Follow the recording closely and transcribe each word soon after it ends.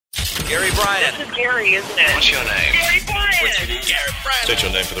Gary Bryan. This is Gary, isn't it? What's your name? Gary Bryan. Gary Bryan. State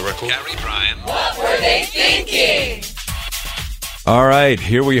your name for the record. Gary Bryan. What were they thinking? All right,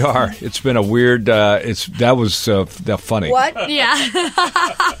 here we are. It's been a weird. That was funny. What? Yeah.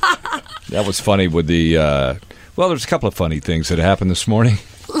 That was funny with the. Well, there's a couple of funny things that happened this morning.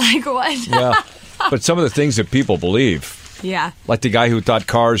 Like what? Yeah, but some of the things that people believe, Yeah. like the guy who thought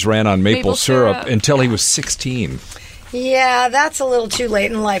cars ran on maple syrup until he was 16. Yeah, that's a little too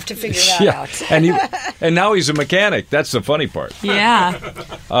late in life to figure that out. and now he's a mechanic. That's the funny part. Yeah.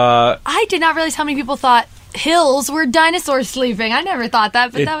 I did not realize how many people thought hills were dinosaurs sleeping. I never thought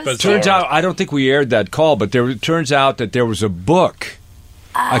that, but that was Turns out, I don't think we aired that call, but it turns out that there was a book,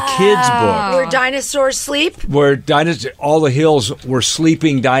 a kid's book, Where dinosaurs sleep? where all the hills were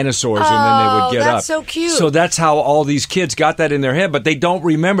sleeping dinosaurs, and then they would get up. That's so cute. So that's how all these kids got that in their head, but they don't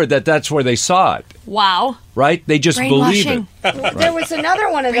remember that that's where they saw it, wow. right? They just believe it. Brainwashing. There was another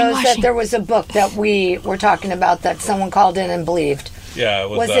one of those that Brainwashing. there was a book that we were talking about that someone called in and believed. Yeah, it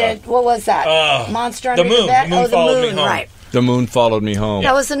was. Was it? What was that? Monster Under the moon. Bed? The moon followed me home. Right. The moon followed me home.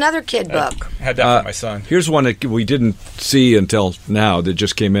 That was another kid book. Had that for my son. Here's one that we didn't see until now that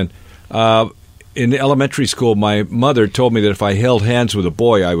just came in. In elementary school, my mother told me that if I held hands with a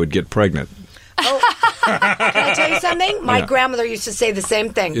boy, I would get pregnant. Can I tell you something? My grandmother used to say the same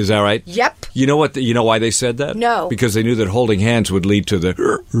thing. Is that right? Yep. You know what? You know why they said that? No. Because they knew that holding hands would lead to the.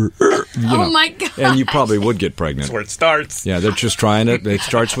 Oh my god. And you probably would get pregnant. That's where it starts. Yeah, they're just trying it. It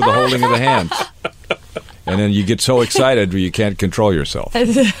starts with the holding of the hands, and then you get so excited you can't control yourself.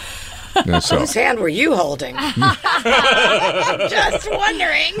 And so, Whose hand were you holding? Just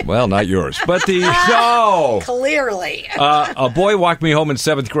wondering. well, not yours, but no. Clearly. A boy walked me home in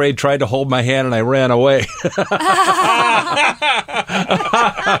 7th grade, tried to hold my hand, and I ran away.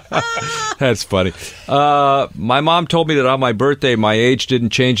 That's funny. My mom told me that on my birthday, my age didn't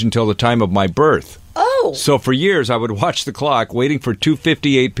change until the time of my birth. Oh. So for years, I would watch the clock, waiting for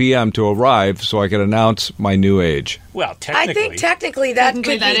 2:58 p.m. to arrive so I could announce my new age. Well, I technically. think technically that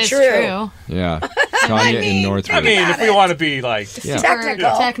Technically, could that be is true. Yeah. Tanya in Northridge. I mean, if we want to be like. Yeah.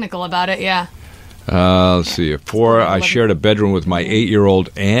 Technical. Technical about it, yeah. Let's see. I shared a bedroom with my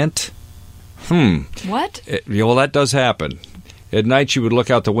 8-year-old aunt. What? Well, that does happen. At night, she would look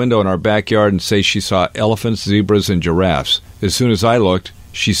out the window in our backyard and say she saw elephants, zebras, and giraffes. As soon as I looked,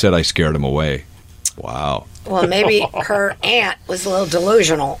 she said I scared them away. Wow. Well, maybe her aunt was a little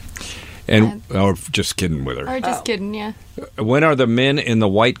delusional. Or just kidding with her. Or just kidding, yeah. When are the men in the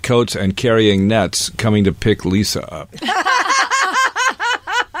white coats and carrying nets coming to pick Lisa up?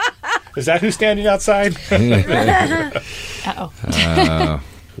 Is that who's standing outside? Uh-oh.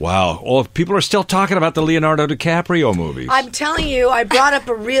 Wow. Well, people are still talking about the Leonardo DiCaprio movies. I'm telling you, I brought up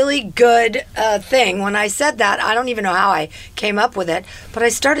a really good thing. When I said that, I don't even know how I came up with it, but I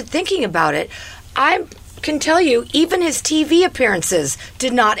started thinking about it. I can tell you, even his TV appearances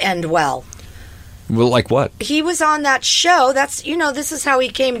did not end well. Well, like what? He was on that show. That's, this is how he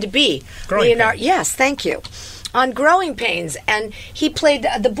came to be. Growing Pains. Yes, thank you. On Growing Pains, and he played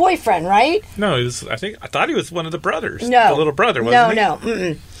the boyfriend, right? No, I thought he was one of the brothers. No. The little brother, wasn't he? No.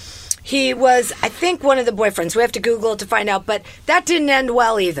 Mm-mm. He was, I think, one of the boyfriends. We have to Google it to find out, but that didn't end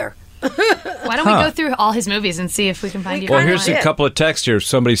well either. Why don't we go through all his movies and see if we can find you? Well, here's did. a couple of texts here.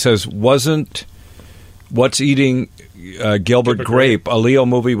 Somebody says, wasn't What's Eating Gilbert Grape a Leo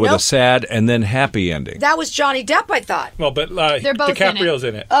movie with a Nope. sad and then happy ending? That was Johnny Depp, I thought. Well, but They're both DiCaprio's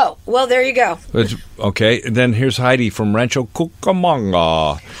in it. Oh, well, there you go. Okay, and then here's Heidi from Rancho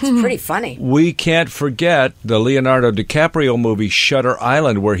Cucamonga. It's pretty funny. We can't forget the Leonardo DiCaprio movie Shutter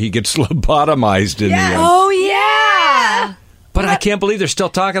Island, where he gets lobotomized in the end. Oh, yeah. But I can't believe they're still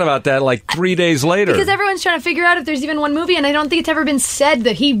talking about that like 3 days later. Because everyone's trying to figure out if there's even one movie, and I don't think it's ever been said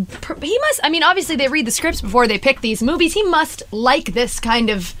that he must. I mean, obviously they read the scripts before they pick these movies. He must like this kind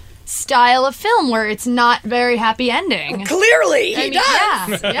of style of film where it's not very happy ending. Clearly, he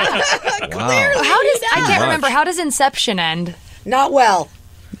does. Yeah. Wow. I can't remember. How does Inception end? Not well.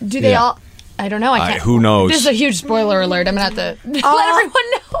 Do they Yeah. all? I don't know. I can't. Who knows? This is a huge spoiler alert. I'm gonna have to let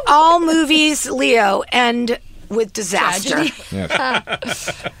everyone know. All movies, Leo, end with disaster. Tragedy.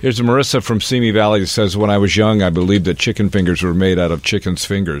 Yes. Here's Marissa from Simi Valley that says, when I was young, I believed that chicken fingers were made out of chicken's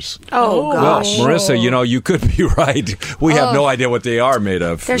fingers. Oh, Well, gosh. Marissa, you could be right. We have no idea what they are made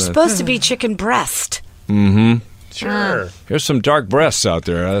of. They're supposed to be chicken breast. Sure. There's some dark breasts out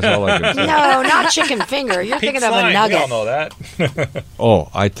there. That's all I can say. No, not chicken finger. You're Pink thinking of a slime, nugget. we all know that. Oh,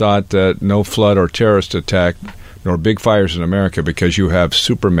 I thought that no flood or terrorist attack nor big fires in America because you have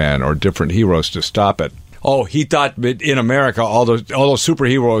Superman or different heroes to stop it. Oh, he thought that in America all those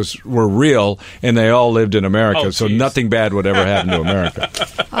superheroes were real and they all lived in America, Oh, so geez. nothing bad would ever happen to America.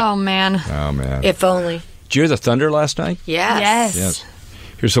 Oh man. Oh man! If only. Did you hear the thunder last night? Yes. Yes.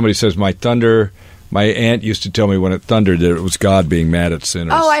 Here's somebody says my aunt used to tell me when it thundered that it was God being mad at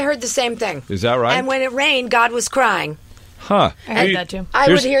sinners. Oh, I heard the same thing. Is that right? And when it rained, God was crying. Huh. I heard that too. I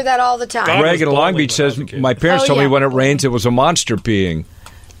Here's- would hear that all the time. God- Greg was in Long bowling Beach when I says was a kid. my parents Oh, told me yeah. when it rains it was a monster peeing.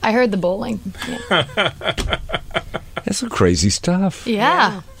 I heard the bowling. That's some crazy stuff.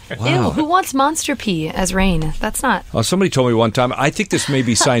 Yeah. Wow. Ew, who wants monster pee as rain? That's not. Somebody told me one time, I think this may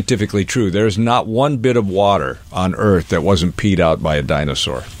be scientifically true. There's not one bit of water on Earth that wasn't peed out by a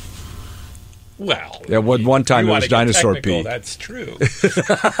dinosaur. Well, Yeah, one time you it wanna was get dinosaur technical, pee. That's true.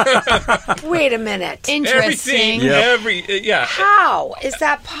 Wait a minute. Interesting. Everything, yeah. How is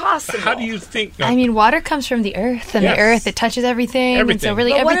that possible? How do you think? I mean, water comes from the earth, and Yes. the earth, it touches everything. And so Everything.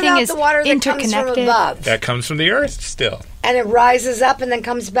 really But what everything about is the water that comes from interconnected. above? that comes from the earth still. And it rises up and then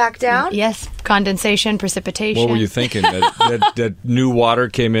comes back down? Yes, condensation, precipitation. What were you thinking? that new water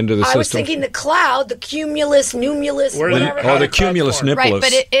came into the I system? was thinking the cloud, the cumulus, numulus, Where did it- whatever. Oh, the Cloud cumulus form. nimbus. Right,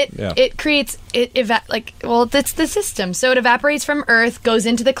 but it Yeah. creates it's the system. So it evaporates from Earth, goes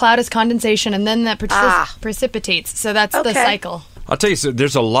into the cloud as condensation, and then that precipitates. So that's the Okay. cycle. I'll tell you, so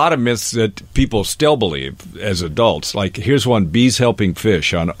there's a lot of myths that people still believe as adults. Like, here's one, Bees Helping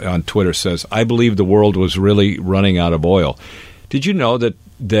Fish on Twitter says, I believe the world was really running out of oil. Did you know that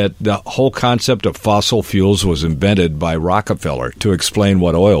the whole concept of fossil fuels was invented by Rockefeller to explain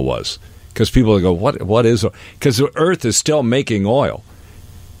what oil was? Because people go, what is oil? Because the Earth is still making oil.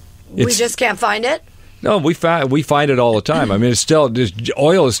 We It's- just can't find it? No, we find it all the time. I mean,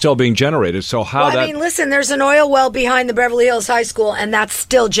 oil is still being generated. So how Well, that? I mean, listen, there's an oil well behind the Beverly Hills High School, and that's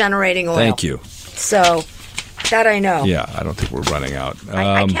still generating oil. Thank you. So, that I know. Yeah, I don't think we're running out.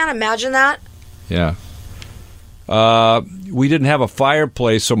 I can't imagine that. Yeah. We didn't have a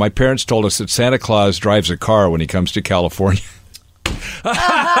fireplace, so my parents told us that Santa Claus drives a car when he comes to California.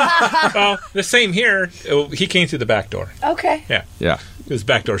 Well, the same here. He came through the back door. Okay. Yeah, Yeah. it was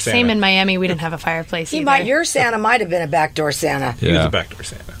backdoor Santa. Same in Miami, we didn't have a fireplace either. Your Santa might have been a backdoor Santa. He was Yeah. a backdoor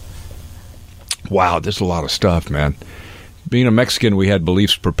Santa. Wow, there's a lot of stuff, man. Being a Mexican, we had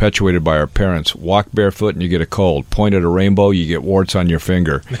beliefs perpetuated by our parents. Walk barefoot and you get a cold. Point at a rainbow, you get warts on your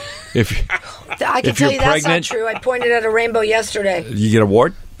finger. If I can If tell you're you that's pregnant- not true. I pointed at a rainbow yesterday. you get a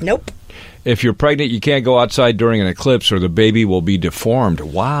wart, Nope. if you're pregnant, you can't go outside during an eclipse or the baby will be deformed.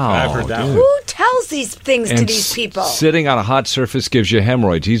 Wow. I've heard that dude. one. Who tells these things to And these people? sitting on a hot surface gives you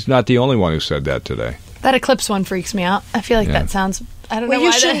hemorrhoids. He's not the only one who said that today. That eclipse one freaks me out. I feel like Yeah. that sounds. I don't Well, know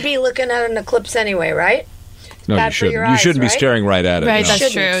you why. shouldn't be looking at an eclipse anyway, right? No, Bad you for shouldn't. your You eyes, shouldn't be right? staring right at it. Right, no. that's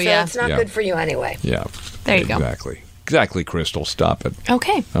Shouldn't, true, So yeah. it's not Yeah. good for you anyway. Yeah. There you go. Exactly, Crystal. Stop it.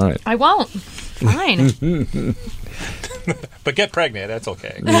 Okay. All right. I won't. Fine. But get pregnant. That's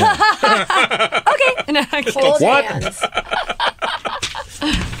okay. Okay. Hold What? hands.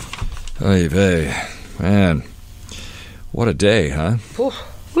 Hey, vey. Man. What a day, huh?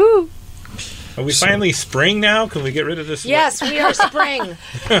 Woo. Are we finally spring now? Can we get rid of this? Yes, we are spring. Is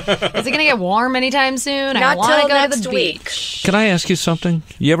it going to get warm anytime soon? I Not want to till go to next the week. beach. Can I ask you something?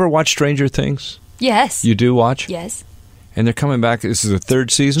 You ever watch Stranger Things? Yes. You do watch? Yes. And they're coming back. This is the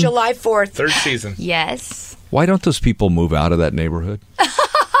third season? July 4th. Third season. Yes. Why don't those people move out of that neighborhood?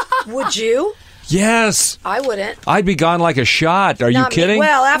 Would you? Yes. I wouldn't. I'd be gone like a shot. Are you Not me. kidding?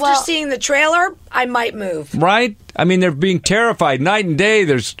 Well, after Well- seeing the trailer, I might move. Right? I mean, they're being terrified night and day.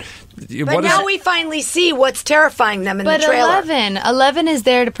 There's. But now we finally see what's terrifying them in But the trailer. 11 is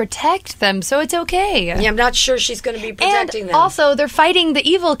there to protect them, so it's okay. Yeah, I'm not sure she's going to be protecting And them. also, they're fighting the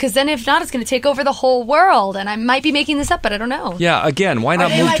evil, because then if not, it's going to take over the whole world. And I might be making this up, but I don't know. Yeah, again, why Are not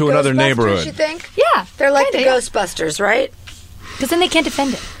they move like to another Ghostbusters, neighborhood? You think? Yeah. They're like kinda, the Ghostbusters, right? Because then they can't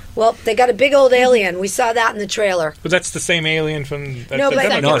defend it. Well, they got a big old alien. We saw that in the trailer. But that's the same alien from. That's No, the but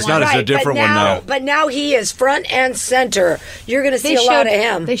different No, it's not. It's a right, different but one now, now. But now he is front and center. You're going to see They a lot showed of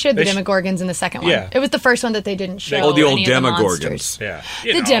him. They showed the They sh- Demogorgons in the second one. Yeah. It was the first one that they didn't show. Oh, the old any of the Demogorgons. monsters. Yeah.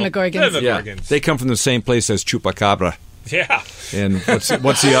 The Demogorgons. The Yeah, Demogorgons. they come from the same place as Chupacabra. Yeah. And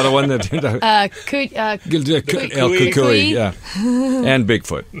what's the other one? That El Kukui, Kukui. yeah, and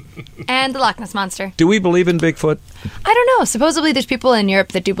Bigfoot. And the Loch Ness Monster. Do we believe in Bigfoot? I don't know. Supposedly there's people in Europe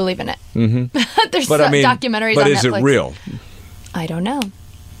that do believe in it. Mm-hmm. There's But I mean, documentaries but on is Netflix. it real? I don't know.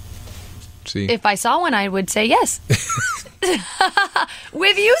 See, If I saw one, I would say yes.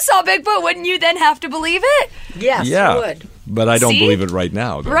 If you saw Bigfoot, wouldn't you then have to believe it? yes, yeah, you would. but I don't See? believe it right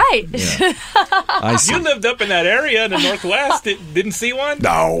now. Though. Right. Yeah. I see. You lived up in that area in the Northwest. Didn't see one?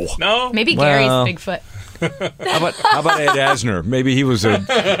 No. No? Maybe Well- Gary's Bigfoot. How about Ed Asner? Maybe he was a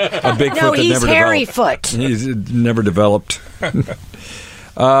Bigfoot No, that he's never hairy developed. foot. He's never developed.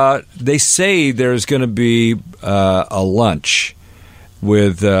 They say there's going to be a lunch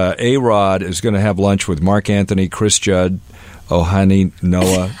with A-Rod is going to have lunch with Mark Anthony, Chris Judd, Ohani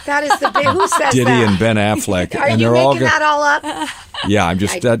Noah, That is the big. Who says Diddy, that? and Ben Affleck. Are and you they're all making that all up? Yeah, I'm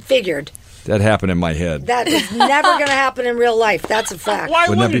just I figured. that happened in my head. That is never going to happen in real life. That's a fact. Why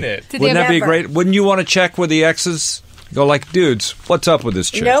Wouldn't wouldn't that it? be, wouldn't that be Never. great? Wouldn't you want to check with the exes? Go like, dudes, what's up with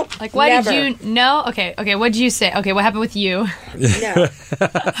this chick? Nope. Like, why never. did you know? Okay, what did you say? Okay, what happened with you? No.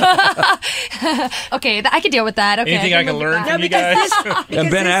 Okay, I could deal with that. Okay, Anything I can live with learn that. from you because guys? this,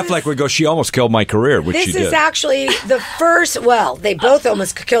 And Ben this Affleck is, would go, she almost killed my career, which This she is did. actually the first. Well, they both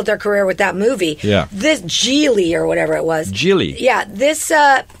almost killed their career with that movie. Yeah. This Geely or whatever it was. Geely. Yeah.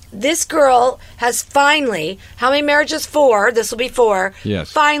 This girl has finally. How many marriages? 4. This will be 4. Yes.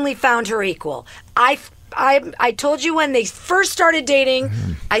 Finally found her equal. I told you when they first started dating.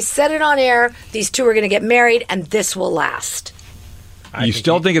 I said it on air. These two are going to get married, and this will last. You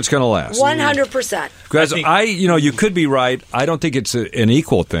still think it's going to last? 100%. Because I think- you could be right. I don't think it's an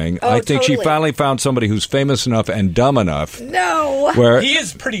equal thing. Oh, I think she totally. finally found somebody who's famous enough and dumb enough No. where He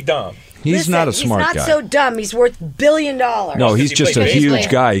is pretty dumb. he's Listen, not a smart he's guy. not so dumb. He's worth $1 billion. No, he's He just a plays huge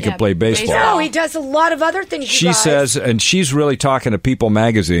baseball. guy. He Yeah, can play baseball. baseball. No, he does a lot of other things. you She guys. says, and she's really talking to People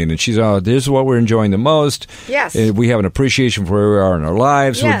Magazine, and she's, this is what we're enjoying the most. Yes. We have an appreciation for where we are in our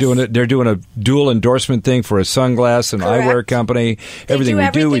lives. Yes. They're doing a dual endorsement thing for a sunglass and Correct. eyewear company. They Everything do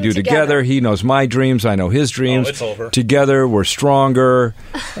we do everything together. together. He knows my dreams. I know his dreams. it's over. Together, we're stronger.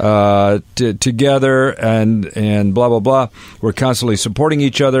 Together, and blah, blah, blah. We're constantly supporting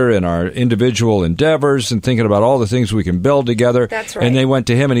each other in our individual endeavors and thinking about all the things we can build together. That's right. And they went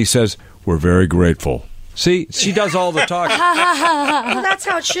to him, and he says, we're very grateful. See, she does all the talking. Well, that's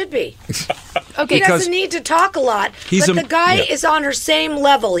how it should be. Okay, He Because doesn't need to talk a lot. he's But a- the guy yeah. is on her same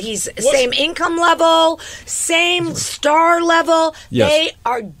level. He's same income level, same star level. Yes. They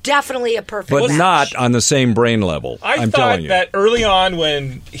are definitely a perfect But match. not on the same brain level. I I'm thought telling you. that early on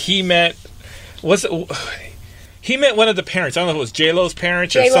when he met, he met one of the parents. I don't know if it was J-Lo's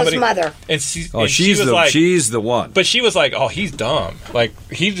parents or J-Lo's somebody. mother. And she, Oh, and she was like, she's the one. but she was like, oh, he's dumb. Like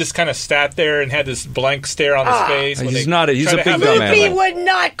he just kind of sat there and had this blank stare on his face. when He's they not he's tried a to have big a- dumb man. Loopy would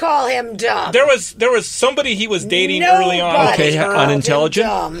not call him dumb. There was somebody he was dating early on. Nobody Okay, called him unintelligent?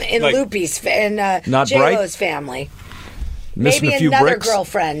 dumb in Like- Loopy's Not J-Lo's bright? family. Missing Maybe a few another bricks.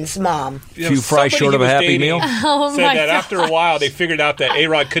 girlfriend's mom. You know, Few fries somebody short he of a was Happy dating Meal? Oh said my that God. after a while they figured out that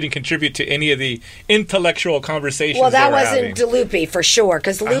A-Rod couldn't contribute to any of the intellectual conversations. Well, that they were wasn't having. Loopy for sure,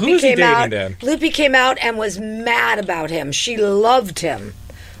 because who Loopy was he came dating out. then? Loopy came out and was mad about him. She loved him.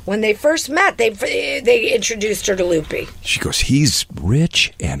 When they first met, they introduced her to Loopy. She goes, he's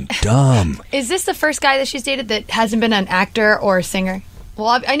rich and dumb. Is this the first guy that she's dated that hasn't been an actor or a singer?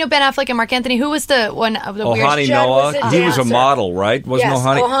 Well, I know Ben Affleck and Mark Anthony. Who was the one? The weird. Ohani Judd Noah, was a he was a dancer. model, right? Wasn't Yes,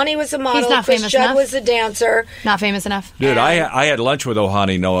 Ohani? Ohani was a model. He's not Chris famous Judd enough. was a dancer. Not famous enough. Dude, I had lunch with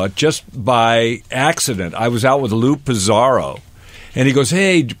Ohani Noah just by accident. I was out with Lou Pizarro, and he goes,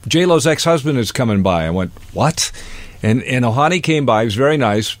 hey, J-Lo's ex-husband is coming by. I went, what? And Ohani came by. He was very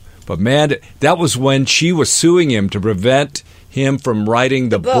nice. But, man, that was when she was suing him to prevent him from writing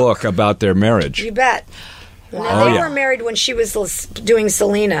the book about their marriage. You bet. Now, Oh, they yeah. were married when she was doing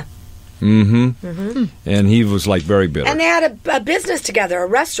Selena. And he was, like, very bitter. And they had a business together, a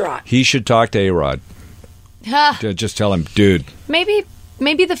restaurant. He should talk to A-Rod. Just tell him, dude,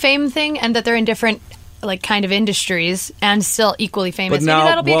 Maybe the fame thing, and that they're in different like kind of industries and still equally famous. but Maybe now,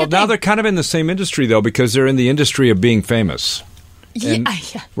 that'll be a good now thing. they're kind of in the same industry, though, because they're in the industry of being famous. And-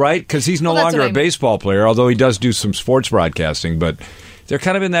 yeah. Right? Because he's no Well, that's longer what a I mean. baseball player, although he does do some sports broadcasting, but they're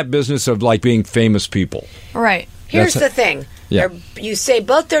kind of in that business of like being famous people. Right. Here's That's- the thing. Yeah. You say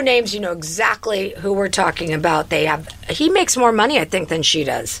both their names, you know exactly who we're talking about. He makes more money, I think, than she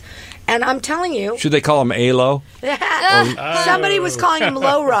does. And I'm telling you, Should they call him A-Lo? somebody was calling him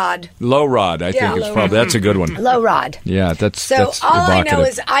Low Rod. Low Rod, I think it's Low probably, that's a good one. Low Rod. Yeah, that's So that's all I evocative. know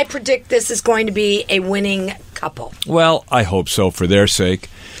is I predict this is going to be a winning couple. Well, I hope so for their sake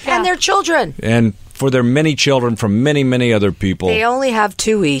And their children. and for their many children from many, many other people. They only have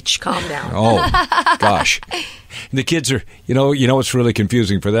 2 each. Calm down. Oh, gosh. The kids are, you know what's really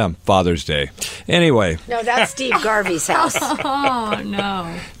confusing for them? Father's Day. Anyway, No, that's Steve Garvey's house. Oh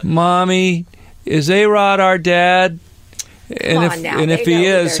no. Mommy, is A-Rod our dad? And on now, if they he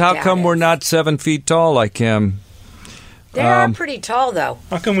know who is, their how dad come we're is. not 7 feet tall like him? They are pretty tall, though.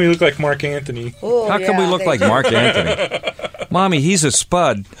 How come we look like Mark Anthony? Oh, How come we yeah, look they like do. Mark Anthony? Mommy, he's a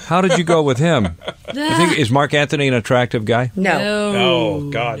spud. How did you go with him? Is Mark Anthony an attractive guy? No. Oh,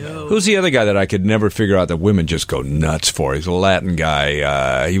 God. No. Who's the other guy that I could never figure out that women just go nuts for? He's a Latin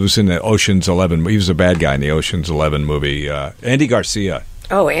guy. He was in the Ocean's 11. He was a bad guy in the Ocean's 11 movie. Andy Garcia.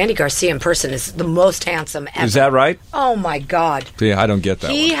 Oh, Andy Garcia in person is the most handsome ever. Is that right? Oh, my God. See, I don't get that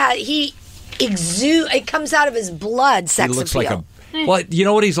one. He exudes, it comes out of his blood, sex He looks appeal. well, you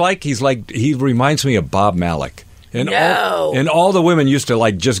know what he's like? He reminds me of Bob Malik. And No. all the women used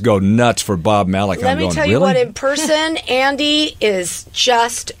to just go nuts for Bob Malik. Let I'm me going, tell you really? what, in person, Andy is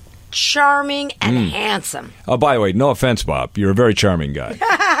just charming and handsome. Oh, by the way, no offense, Bob. You're a very charming guy.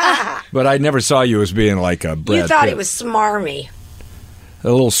 But I never saw you as being like a Brad You thought Pitt. he was smarmy. A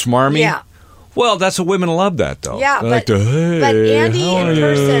little smarmy? Yeah. Well, that's what women love that, though. Yeah, They like but, to, hey, but Andy how in are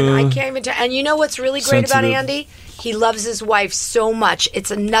person, you? I came into, and you know what's really great about Sensitive. Andy? He loves his wife so much. It's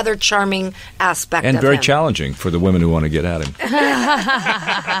another charming aspect And of very him. challenging for the women who want to get at him.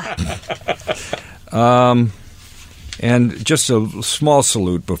 And just a small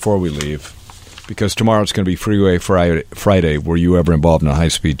salute before we leave, because tomorrow it's going to be Freeway Friday. Were you ever involved in a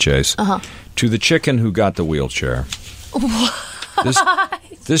high-speed chase? To the chicken who got the wheelchair.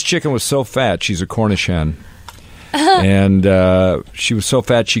 This chicken was so fat, she's a Cornish hen. And she was so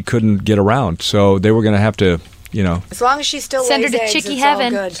fat she couldn't get around. So they were going to have to, As long as she still Send her lays to eggs, Chickie it's all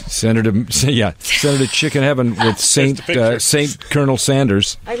Heaven. good. send her to chicken heaven with Saint Colonel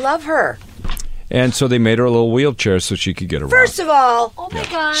Sanders. I love her. And so they made her a little wheelchair so she could get around. First of all, Oh my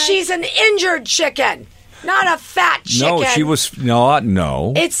God. she's an injured chicken, not a fat chicken. No, she was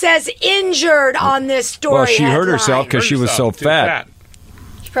no. It says injured on this story. Well, she hurt herself headline. because she was so Too fat.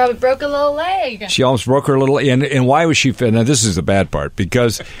 She probably broke a little leg. She almost broke her little. And why was she fat? Now this is the bad part,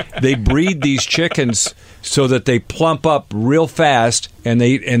 because they breed these chickens so that they plump up real fast, and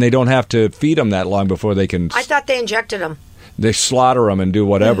they don't have to feed them that long before they can. I thought they injected him. They slaughter them and do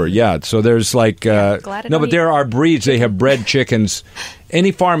whatever. Yeah. So there's like glad I no, don't but eat- there are breeds. They have bred chickens.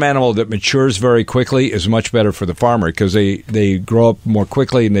 Any farm animal that matures very quickly is much better for the farmer because they grow up more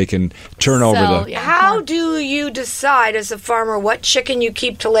quickly and they can turn over Sell, the. yeah. How do you decide as a farmer what chicken you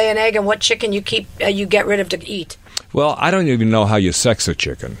keep to lay an egg and what chicken you keep you get rid of to eat? Well, I don't even know how you sex a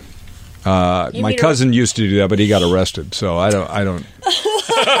chicken. My mean cousin used to do that, but he got arrested. So I don't.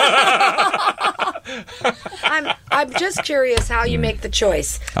 I'm just curious how you make the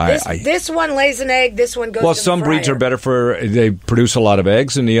choice. I- This one lays an egg. This one goes. Well, to the some breeds fryer. are better for they produce a lot of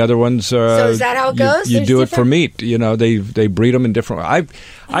eggs, and the other ones. So is that how it goes? You There's do it for different- meat. They breed them in different.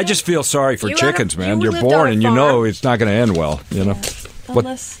 I just feel sorry for You had a- chickens, man. you You're lived on born a and you farm. know it's not going to end well.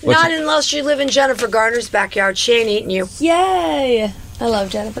 Unless. Not unless you live in Jennifer Garner's backyard. She ain't eating you. Yay! I love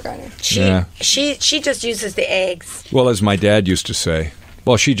Jennifer Garner. She just uses the eggs. Well, as my dad used to say.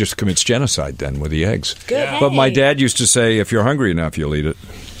 Well, she just commits genocide then with the eggs. Good. Yeah. But my dad used to say, if you're hungry enough, you'll eat it.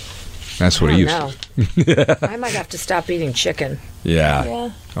 That's what he used to. No. I might have to stop eating chicken. Yeah.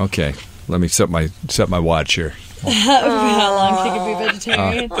 Yeah. Okay. Let me set my watch here. How long she could be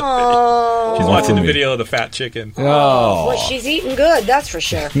vegetarian? Oh, She's watching the me. video of the fat chicken. Oh. well, she's eating good. That's for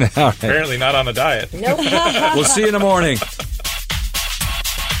sure. All right. Apparently not on a diet. Nope. We'll see you in the morning.